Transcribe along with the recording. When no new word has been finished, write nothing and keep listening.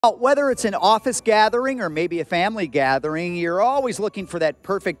Whether it's an office gathering or maybe a family gathering, you're always looking for that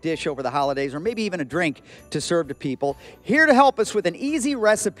perfect dish over the holidays or maybe even a drink to serve to people. Here to help us with an easy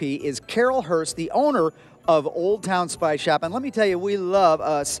recipe is Carol Hurst, the owner of Olde Town Spice Shoppe. And let me tell you, we love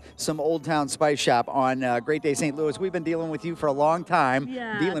us some Olde Town Spice Shoppe on Great Day St. Louis. We've been dealing with you for a long time.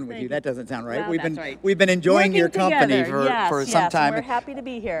 Yeah, dealing with you, that doesn't sound right. Well, we've been enjoying Working your company together. for some time. We're happy to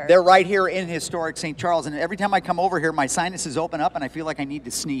be here. They're right here in historic St. Charles, and every time I come over here, my sinuses open up and I feel like I need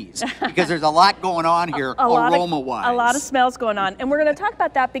to sneeze because there's a lot going on here aroma-wise. A lot of smells going on. And we're going to talk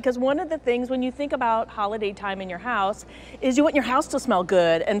about that because one of the things when you think about holiday time in your house is you want your house to smell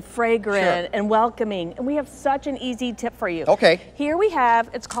good and fragrant and welcoming. And we have such an easy tip for you. Okay. Here we have,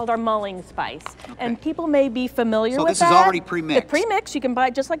 it's called our mulling spice. Okay. And people may be familiar with that. So this is already pre-mixed? It's pre-mixed. You can buy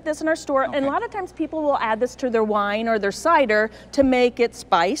it just like this in our store. Okay. And a lot of times people will add this to their wine or their cider to make it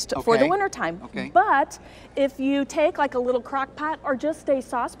spiced for the wintertime. Okay. But if you take like a little crock pot or just a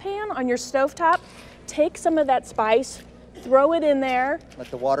saucepan on your stovetop, take some of that spice, throw it in there.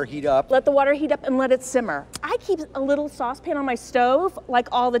 Let the water heat up. Let the water heat up and let it simmer. I keep a little saucepan on my stove like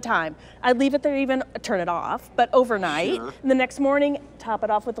all the time. I leave it there, even turn it off, but overnight. Sure. And the next morning, top it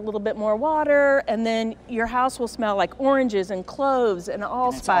off with a little bit more water, and then your house will smell like oranges and cloves and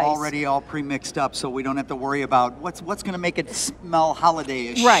allspice. It's already all pre-mixed up, so we don't have to worry about what's going to make it smell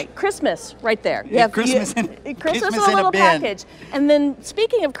holiday-ish. Right, Christmas, right there. You have Christmas in a a little bin. package. And then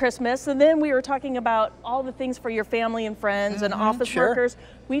speaking of Christmas, and then we were talking about all the things for your family and friends and office workers.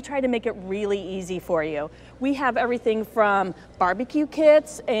 We try to make it really easy for you. We have everything from barbecue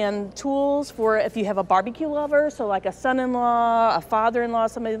kits and tools for if you have a barbecue lover, so like a son-in-law, a father-in-law,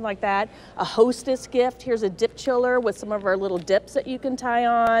 something like that. A hostess gift. Here's a dip chiller with some of our little dips that you can tie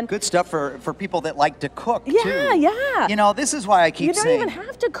on. Good stuff for people that like to cook, too. Yeah. You know, this is why I keep saying. You don't even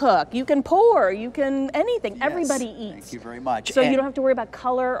have to cook. You can pour. You can anything. Yes, everybody eats. Thank you very much. So you don't have to worry about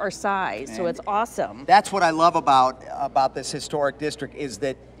color or size. So it's awesome. That's what I love about this historic district is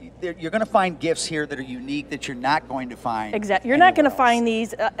that you're going to find gifts here that are unique that you're not going to find. Exactly. You're not going to find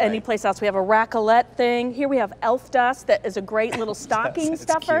these anyplace else. We have a raclette thing. Here we have elf dust that is a great little stocking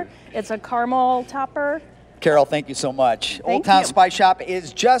stuffer. Cute. It's a caramel topper. Carol, thank you so much. Olde Town Spice Shoppe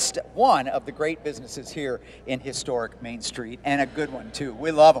is just one of the great businesses here in historic Main Street, and a good one, too.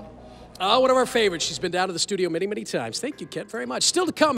 We love them. One of our favorites. She's been down to the studio many, many times. Thank you, Kent, very much. Still to come.